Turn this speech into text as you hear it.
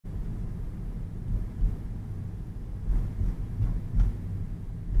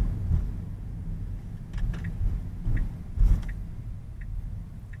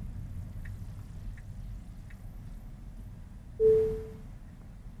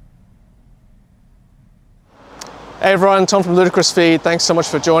Hey everyone, Tom from Ludicrous Feed. Thanks so much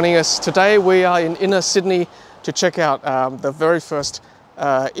for joining us. Today we are in inner Sydney to check out the very first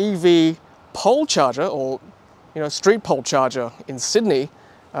EV pole charger, or street pole charger in Sydney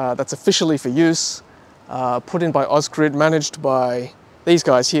that's officially for use, put in by Ausgrid, managed by these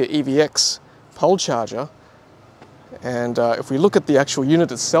guys here, EVX Polecharger. And if we look at the actual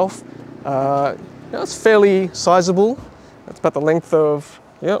unit itself, it's fairly sizable. It's about the length of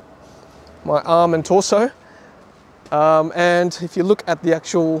my arm and torso. And if you look at the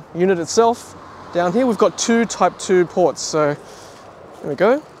actual unit itself, down here we've got two Type 2 ports. So there we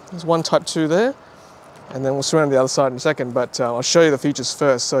go, there's one Type 2 there, and then we'll surround the other side in a second, but I'll show you the features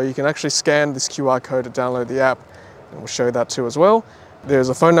first. So you can actually scan this QR code to download the app, and we'll show you that too as well. There's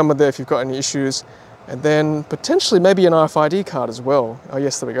a phone number there if you've got any issues, and then potentially maybe an RFID card as well. Oh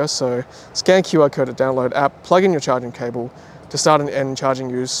yes, there we go. So scan QR code to download app, plug in your charging cable. To start and end charging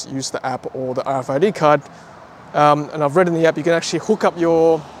use the app or the RFID card. And I've read in the app you can actually hook up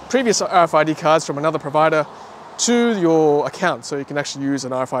your previous RFID cards from another provider to your account, so you can actually use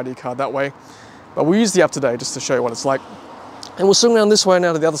an RFID card that way. But we'll use the app today just to show you what it's like. And we'll swing around this way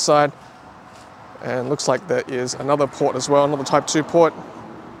now to the other side, and looks like there is another port as well, another Type 2 port,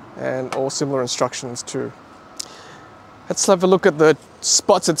 and all similar instructions too. Let's have a look at the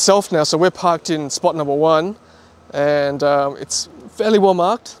spots itself now. So we're parked in spot number 1, and it's fairly well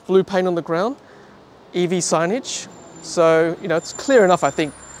marked, blue paint on the ground. EV signage, so it's clear enough. I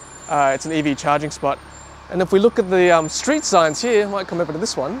think it's an EV charging spot. And if we look at the street signs here, I might come over to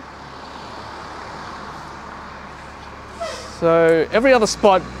this one. So every other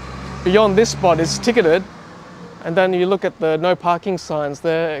spot beyond this spot is ticketed, and then you look at the no parking signs,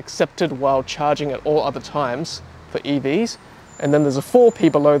 they're accepted while charging at all other times for EVs. And then there's a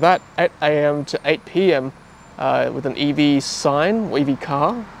 4P below that, 8 AM to 8 PM with an EV sign or EV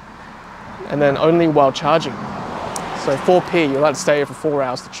car, and then only while charging. So 4P, you're allowed to stay here for 4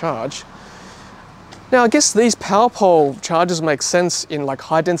 hours to charge. Now I guess these power pole chargers make sense in like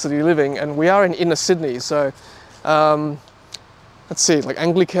high density living, and we are in inner Sydney, so let's see, like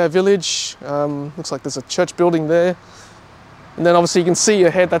Anglicare Village, looks like there's a church building there. And then obviously you can see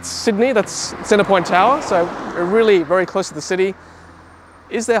ahead, that's Sydney, that's Centrepoint Tower, so we're really very close to the city.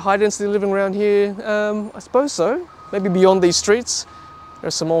 Is there high density living around here? I suppose so, maybe beyond these streets.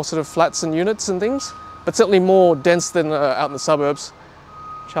 There's some more sort of flats and units and things, but certainly more dense than out in the suburbs.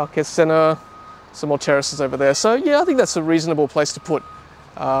 Childcare centre, some more terraces over there. So yeah, I think that's a reasonable place to put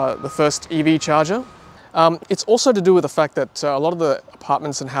the first EV charger. It's also to do with the fact that a lot of the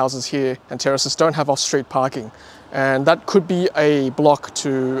apartments and houses here and terraces don't have off-street parking. And that could be a block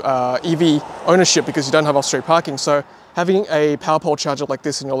to EV ownership because you don't have off-street parking. So having a power pole charger like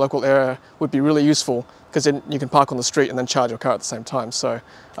this in your local area would be really useful, because then you can park on the street and then charge your car at the same time. So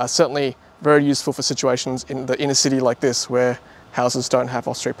certainly very useful for situations in the inner city like this, where houses don't have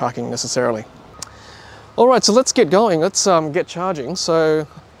off-street parking necessarily. All right, so let's get going. Let's get charging. So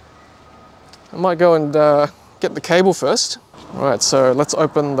I might go and get the cable first. All right, so let's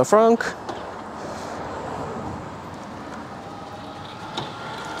open the frunk.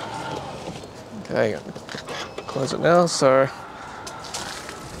 Okay, close it now. So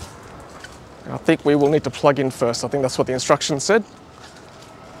I think we will need to plug in first. I think that's what the instructions said.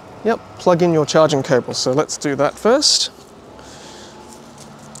 Yep, plug in your charging cable. So let's do that first.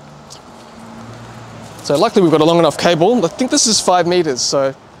 So luckily we've got a long enough cable. I think this is 5 meters,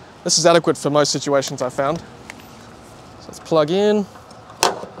 so this is adequate for most situations I've found. So let's plug in.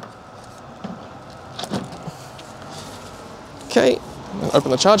 Okay, and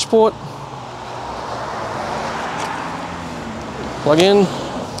open the charge port. Plug in.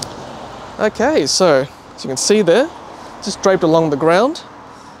 Okay, so as you can see there, just draped along the ground.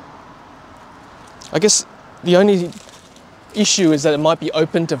 I guess the only issue is that it might be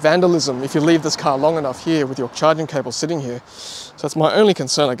open to vandalism if you leave this car long enough here with your charging cable sitting here. So that's my only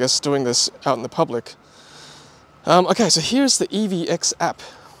concern, I guess, doing this out in the public. Okay, so here's the EVX app.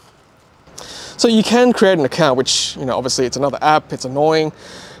 So you can create an account, which, obviously it's another app, it's annoying,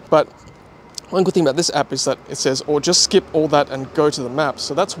 but one good thing about this app is that it says, or just skip all that and go to the map.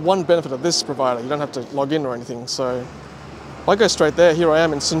 So that's one benefit of this provider. You don't have to log in or anything. So if I go straight there, here I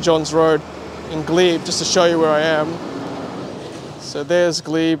am in St John's Road in Glebe, just to show you where I am. So there's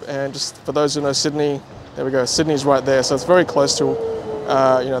Glebe, and just for those who know Sydney, there we go, Sydney's right there. So it's very close to,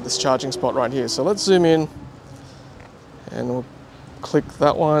 this charging spot right here. So let's zoom in and we'll click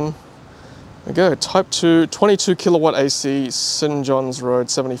that one. There we go, Type 2, 22 kilowatt AC, St John's Road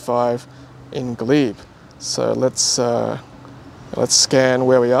 75 in Glebe. So let's scan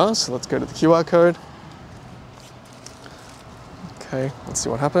where we are. So let's go to the QR code. Okay, let's see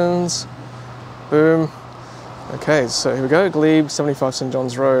what happens. Boom. Okay, so here we go, Glebe, 75 St.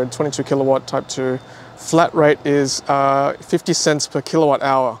 John's Road, 22 kilowatt, type 2. Flat rate is 50 cents per kilowatt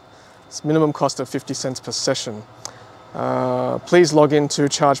hour. It's minimum cost of 50 cents per session. Please log in to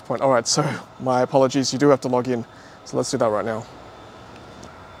ChargePoint. All right, so my apologies, you do have to log in. So let's do that right now.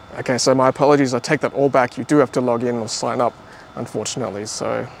 Okay, so my apologies, I take that all back. You do have to log in or sign up, unfortunately.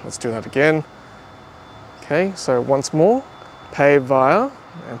 So let's do that again. Okay, so once more, pay via,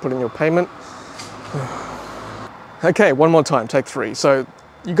 and put in your payment. Okay, one more time, take 3. So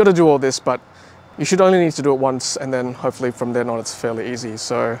you've got to do all this, but you should only need to do it once, and then hopefully from then on it's fairly easy.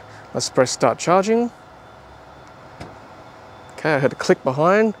 So let's press start charging. Okay, I had a click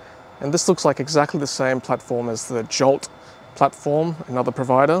behind, and this looks like exactly the same platform as the Jolt platform, another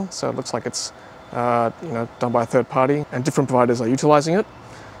provider. So it looks like it's done by a third party, and different providers are utilizing it.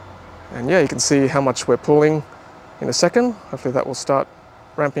 And yeah, you can see how much we're pulling in a second. Hopefully that will start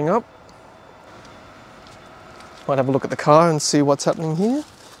ramping up. Might have a look at the car and see what's happening here.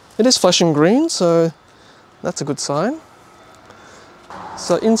 It is flashing green, so that's a good sign.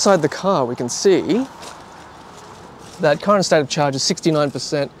 So inside the car we can see that current state of charge is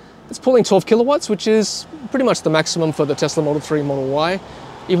 69%. It's pulling 12 kilowatts, which is pretty much the maximum for the Tesla Model 3 Model Y.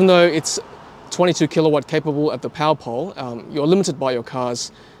 Even though it's 22 kilowatt capable at the power pole, you're limited by your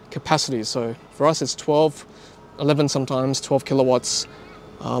car's capacity. So for us it's 12, 11 sometimes, 12 kilowatts.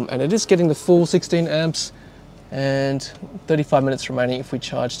 And it is getting the full 16 amps and 35 minutes remaining if we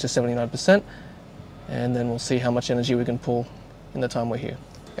charge to 79%. And then we'll see how much energy we can pull in the time we're here.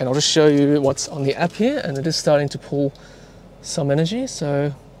 And I'll just show you what's on the app here, and it is starting to pull some energy.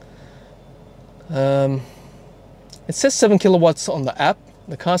 So it says 7 kilowatts on the app,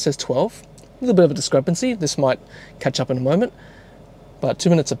 the car says 12. A little bit of a discrepancy. This might catch up in a moment, but 2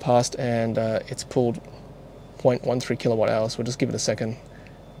 minutes have passed and it's pulled 0.13 kilowatt hours. We'll just give it a second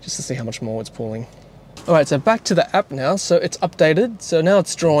just to see how much more it's pulling. All right, so back to the app now. So it's updated. So now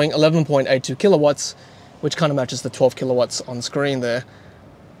it's drawing 11.82 kilowatts, which kind of matches the 12 kilowatts on screen there.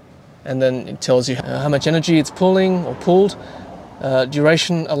 And then it tells you how much energy it's pulling or pulled,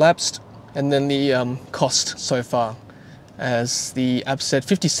 duration elapsed, and then the cost so far. As the app said,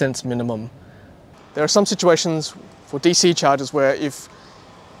 50 cents minimum. There are some situations for DC chargers where if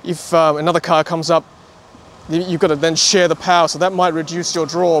another car comes up, you've got to then share the power, so that might reduce your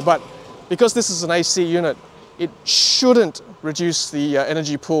draw. But because this is an AC unit, it shouldn't reduce the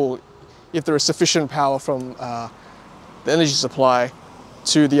energy pull if there is sufficient power from the energy supply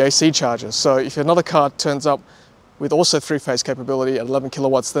to the AC charger. So if another car turns up with also 3-phase capability at 11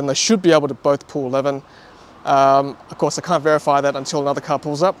 kilowatts, then they should be able to both pull 11. Of course, I can't verify that until another car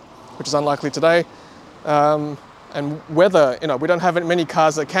pulls up, which is unlikely today. And whether, we don't have many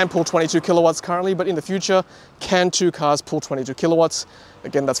cars that can pull 22 kilowatts currently, but in the future, can 2 cars pull 22 kilowatts?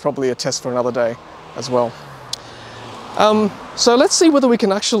 Again, that's probably a test for another day as well. So let's see whether we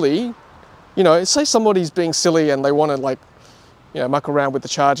can actually, say somebody's being silly and they want to muck around with the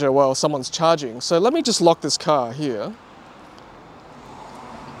charger while someone's charging. So let me just lock this car here.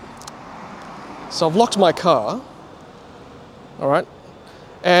 So I've locked my car, all right?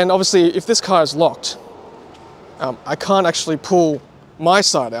 And obviously if this car is locked, I can't actually pull my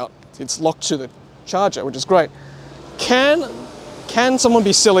side out. It's locked to the charger, which is great. Can someone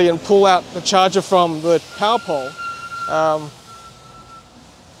be silly and pull out the charger from the power pole?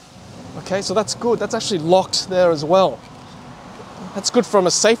 Okay, so that's good. That's actually locked there as well. That's good from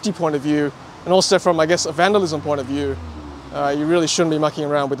a safety point of view, and also from, I guess, a vandalism point of view. You really shouldn't be mucking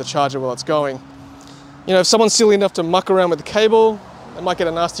around with the charger while it's going. If someone's silly enough to muck around with the cable, they might get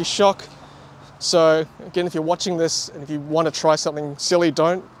a nasty shock. So again, if you're watching this and if you want to try something silly,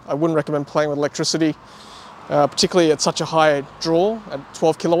 don't. I wouldn't recommend playing with electricity, particularly at such a high draw at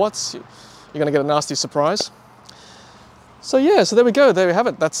 12 kilowatts. You're going to get a nasty surprise. So yeah, so there we go. There we have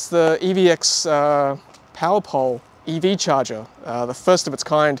it. That's the EVX Powerwall EV charger, the first of its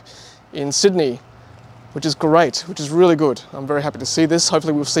kind in Sydney, which is great, which is really good. I'm very happy to see this.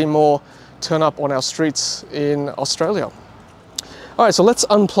 Hopefully we'll see more turn up on our streets in Australia. All right, so let's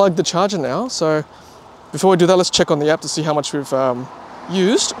unplug the charger now. So before we do that, let's check on the app to see how much we've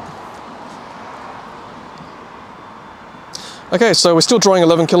used. Okay, so we're still drawing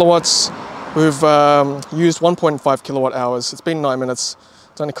 11 kilowatts. We've used 1.5 kilowatt hours. It's been 9 minutes.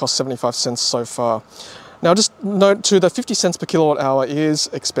 It's only cost 75 cents so far. Now just note too that 50 cents per kilowatt hour is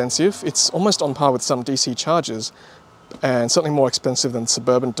expensive. It's almost on par with some DC chargers and certainly more expensive than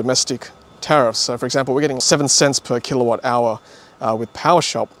suburban domestic tariffs. So for example, we're getting 7 cents per kilowatt hour with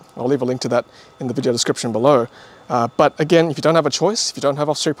Powershop. I'll leave a link to that in the video description below. But again, if you don't have a choice, if you don't have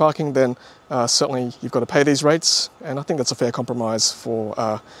off-street parking, then certainly you've got to pay these rates. And I think that's a fair compromise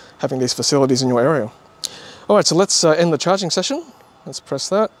for having these facilities in your area. All right, so let's end the charging session. Let's press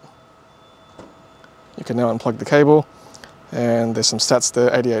that. You can now unplug the cable, and there's some stats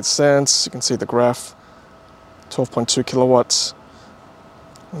there, 88 cents. You can see the graph, 12.2 kilowatts.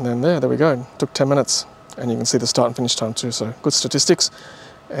 And then there we go. It took 10 minutes, and you can see the start and finish time too, so good statistics.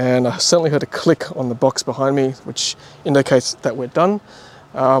 And I certainly heard a click on the box behind me, which indicates that we're done.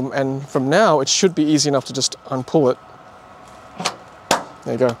 And from now, it should be easy enough to just unpull it.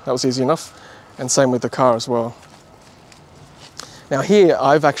 There you go, that was easy enough. And same with the car as well. Now here,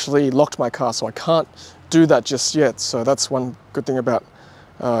 I've actually locked my car, so I can't do that just yet. So that's one good thing about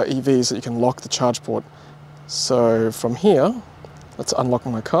EVs, that you can lock the charge port. So from here, let's unlock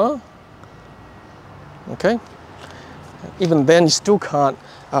my car. Okay. Even then, you still can't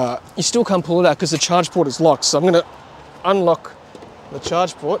pull it out because the charge port is locked. So I'm going to unlock the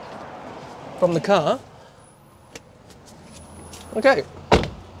charge port from the car. Okay.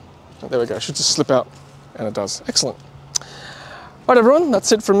 There we go, it should just slip out, and it does. Excellent. Right everyone,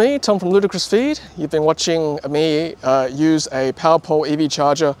 that's it from me, Tom from Ludicrous Feed. You've been watching me use a Powerwall EV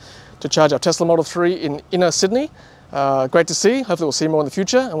charger to charge our Tesla Model 3 in inner Sydney. Great to see, hopefully we'll see more in the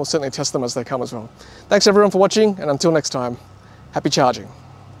future, and we'll certainly test them as they come as well. Thanks everyone for watching, and until next time, happy charging.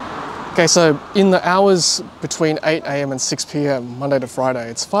 Okay, so in the hours between 8 AM and 6 PM, Monday to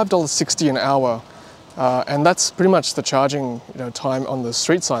Friday, it's $5.60 an hour. And that's pretty much the charging time on the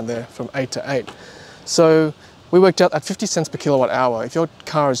street sign there from 8 to 8. So we worked out at 50 cents per kilowatt hour. If your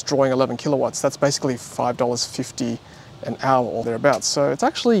car is drawing 11 kilowatts, that's basically $5.50 an hour or thereabouts. So it's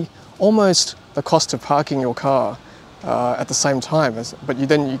actually almost the cost of parking your car at the same time. But you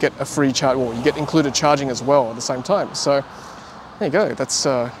get a free charge, or you get included charging as well at the same time. So there you go, that's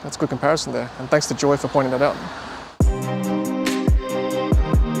a good comparison there. And thanks to Joy for pointing that out.